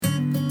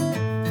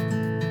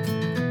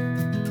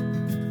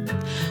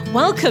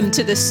Welcome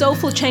to the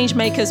Soulful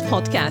Changemakers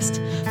podcast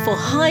for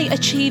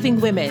high-achieving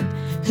women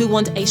who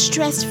want a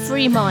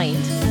stress-free mind,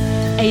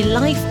 a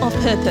life of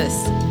purpose,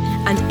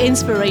 and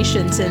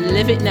inspiration to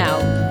live it now.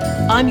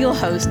 I'm your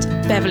host,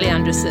 Beverly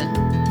Anderson.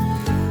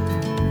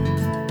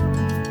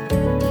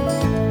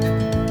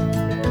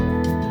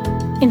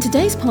 In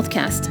today's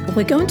podcast,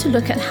 we're going to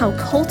look at how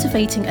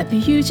cultivating a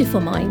beautiful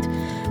mind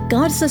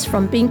guards us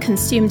from being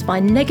consumed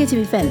by negative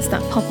events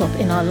that pop up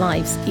in our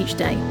lives each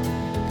day.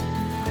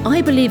 I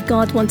believe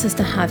God wants us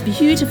to have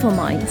beautiful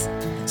minds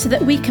so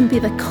that we can be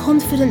the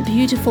confident,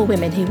 beautiful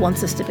women He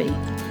wants us to be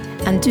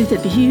and do the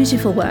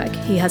beautiful work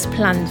He has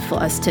planned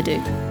for us to do.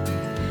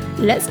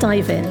 Let's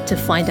dive in to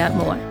find out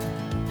more.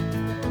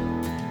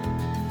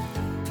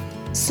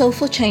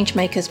 Soulful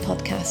Changemakers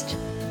Podcast,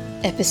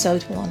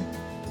 Episode 1.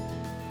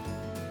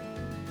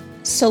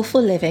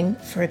 Soulful Living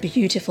for a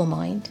Beautiful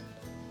Mind.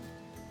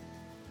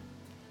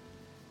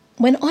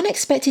 When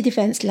unexpected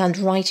events land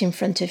right in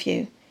front of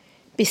you,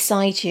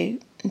 beside you,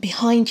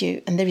 behind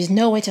you, and there is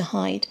nowhere to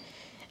hide,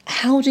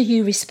 how do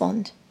you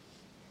respond?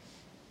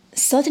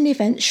 Sudden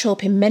events show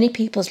up in many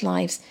people's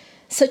lives,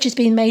 such as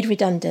being made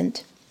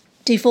redundant,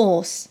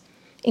 divorce,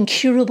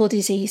 incurable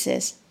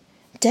diseases,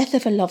 death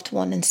of a loved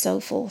one, and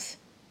so forth.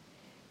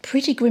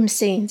 Pretty grim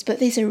scenes, but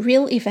these are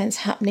real events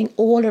happening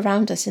all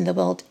around us in the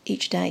world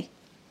each day.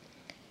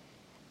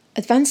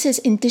 Advances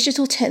in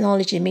digital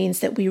technology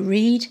means that we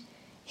read,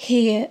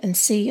 hear, and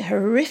see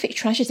horrific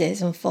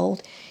tragedies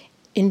unfold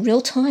in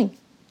real time,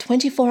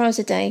 24 hours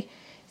a day,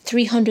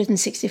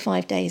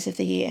 365 days of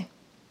the year.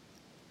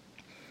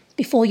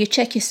 Before you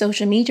check your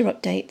social media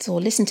updates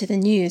or listen to the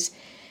news,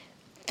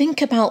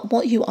 think about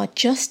what you are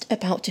just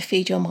about to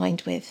feed your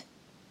mind with.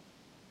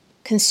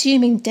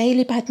 Consuming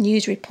daily bad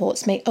news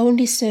reports may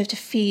only serve to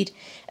feed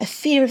a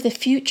fear of the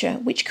future,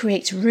 which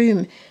creates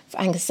room for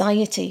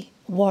anxiety,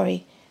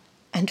 worry,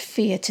 and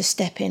fear to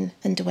step in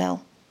and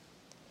dwell.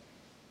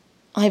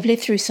 I've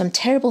lived through some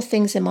terrible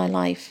things in my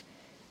life,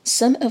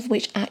 some of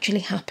which actually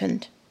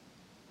happened.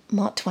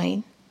 Mark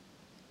Twain.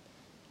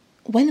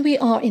 When we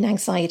are in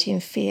anxiety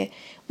and fear,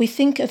 we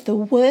think of the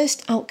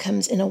worst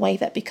outcomes in a way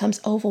that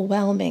becomes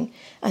overwhelming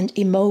and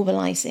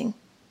immobilizing.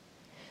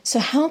 So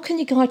how can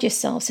you guard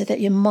yourself so that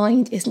your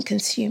mind isn't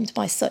consumed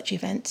by such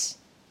events?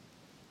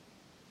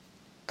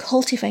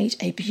 Cultivate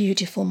a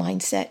beautiful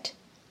mindset.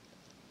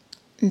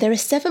 There are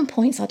 7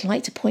 points I'd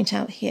like to point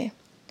out here.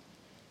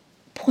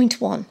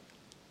 Point 1.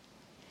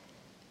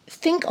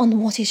 Think on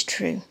what is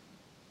true,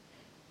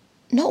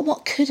 not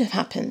what could have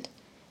happened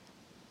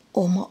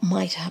or what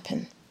might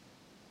happen.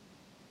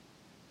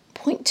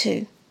 Point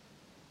 2.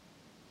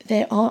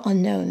 There are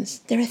unknowns.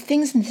 There are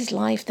things in this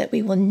life that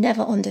we will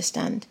never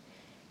understand.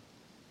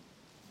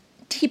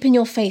 Deepen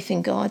your faith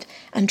in God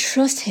and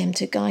trust Him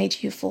to guide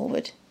you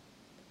forward.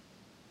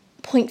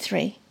 Point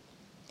 3.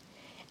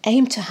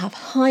 Aim to have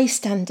high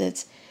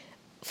standards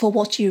for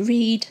what you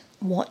read,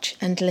 watch,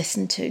 and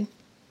listen to.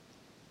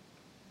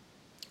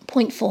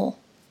 Point 4.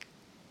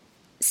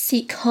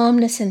 Seek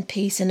calmness and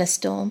peace in a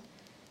storm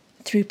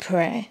through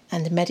prayer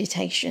and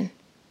meditation.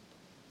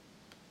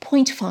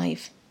 Point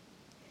 5.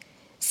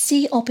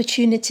 See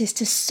opportunities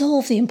to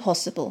solve the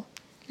impossible.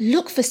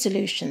 Look for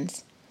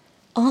solutions.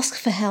 Ask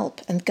for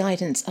help and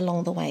guidance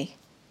along the way.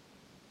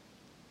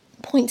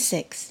 Point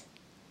 6.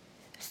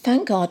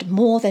 Thank God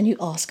more than you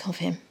ask of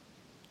Him.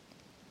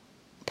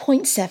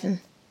 Point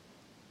 7.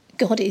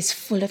 God is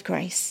full of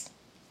grace.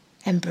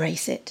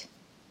 Embrace it.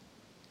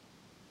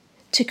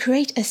 To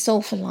create a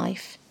soulful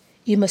life,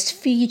 you must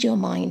feed your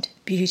mind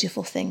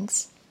beautiful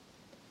things.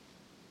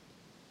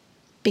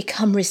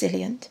 Become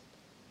resilient.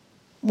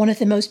 One of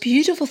the most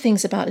beautiful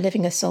things about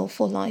living a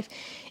soulful life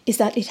is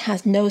that it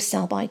has no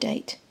sell-by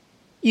date.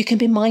 You can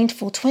be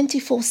mindful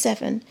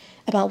 24/7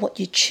 about what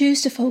you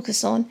choose to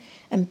focus on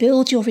and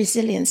build your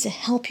resilience to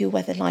help you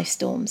weather life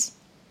storms.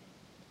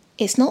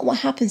 It's not what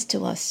happens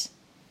to us,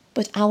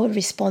 but our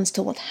response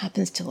to what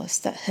happens to us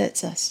that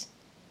hurts us.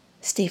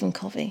 Stephen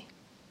Covey.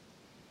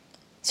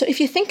 So if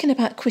you're thinking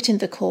about quitting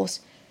the course,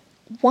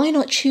 why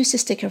not choose to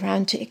stick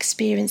around to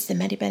experience the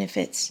many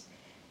benefits?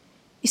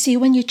 You see,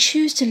 when you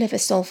choose to live a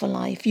soulful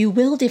life, you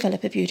will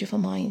develop a beautiful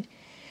mind.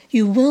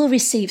 You will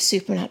receive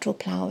supernatural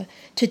power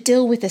to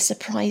deal with the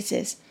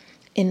surprises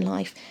in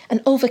life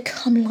and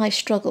overcome life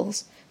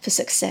struggles for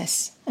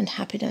success and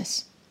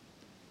happiness.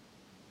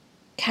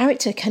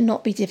 Character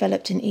cannot be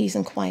developed in ease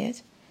and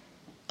quiet.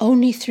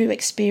 Only through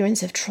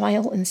experience of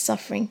trial and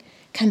suffering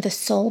can the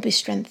soul be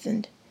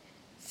strengthened,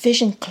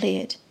 vision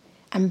cleared,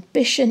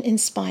 ambition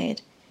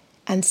inspired,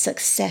 and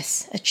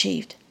success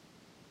achieved.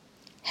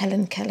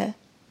 Helen Keller.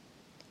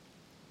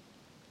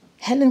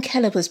 Helen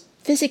Keller was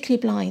physically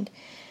blind.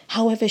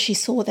 However, she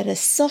saw that a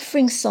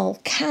suffering soul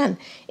can,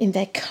 in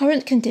their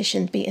current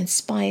condition, be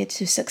inspired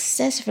to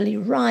successfully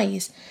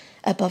rise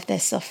above their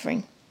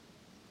suffering.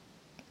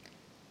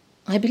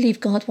 I believe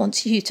God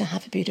wants you to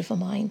have a beautiful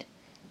mind,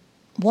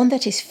 one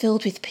that is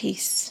filled with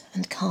peace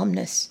and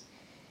calmness,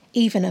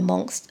 even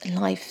amongst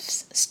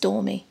life's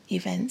stormy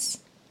events.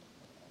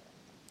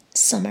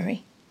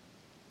 Summary.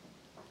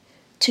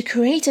 To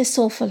create a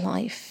soulful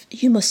life,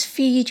 You must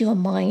feed your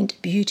mind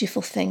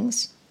beautiful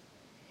things.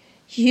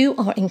 You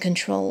are in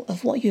control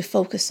of what you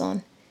focus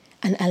on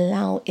and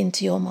allow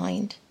into your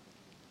mind.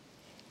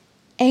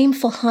 Aim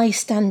for high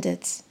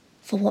standards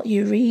for what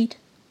you read,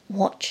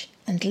 watch,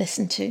 and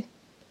listen to.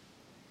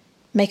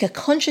 Make a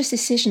conscious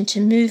decision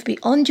to move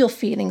beyond your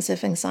feelings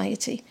of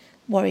anxiety,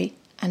 worry,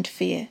 and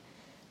fear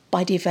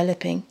by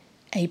developing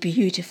a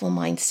beautiful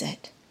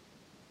mindset.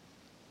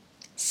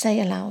 Say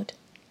aloud,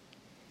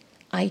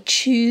 I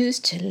choose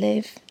to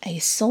live a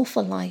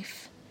soulful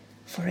life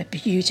for a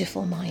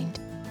beautiful mind.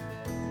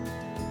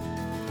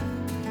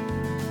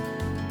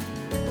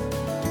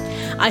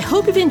 I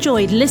hope you've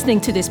enjoyed listening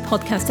to this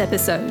podcast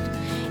episode.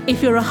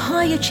 If you're a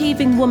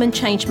high-achieving woman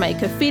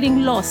changemaker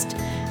feeling lost,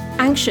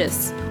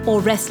 anxious, or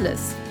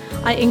restless,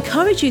 I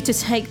encourage you to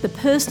take the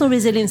personal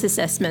resilience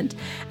assessment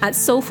at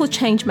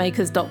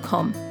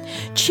soulfulchangemakers.com.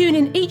 Tune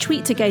in each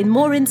week to gain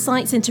more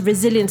insights into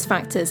resilience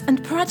factors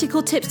and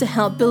practical tips to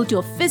help build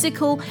your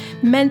physical,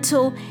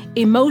 mental,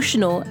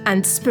 emotional,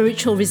 and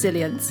spiritual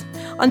resilience.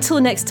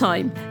 Until next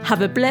time,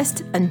 have a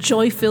blessed and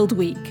joy-filled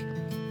week.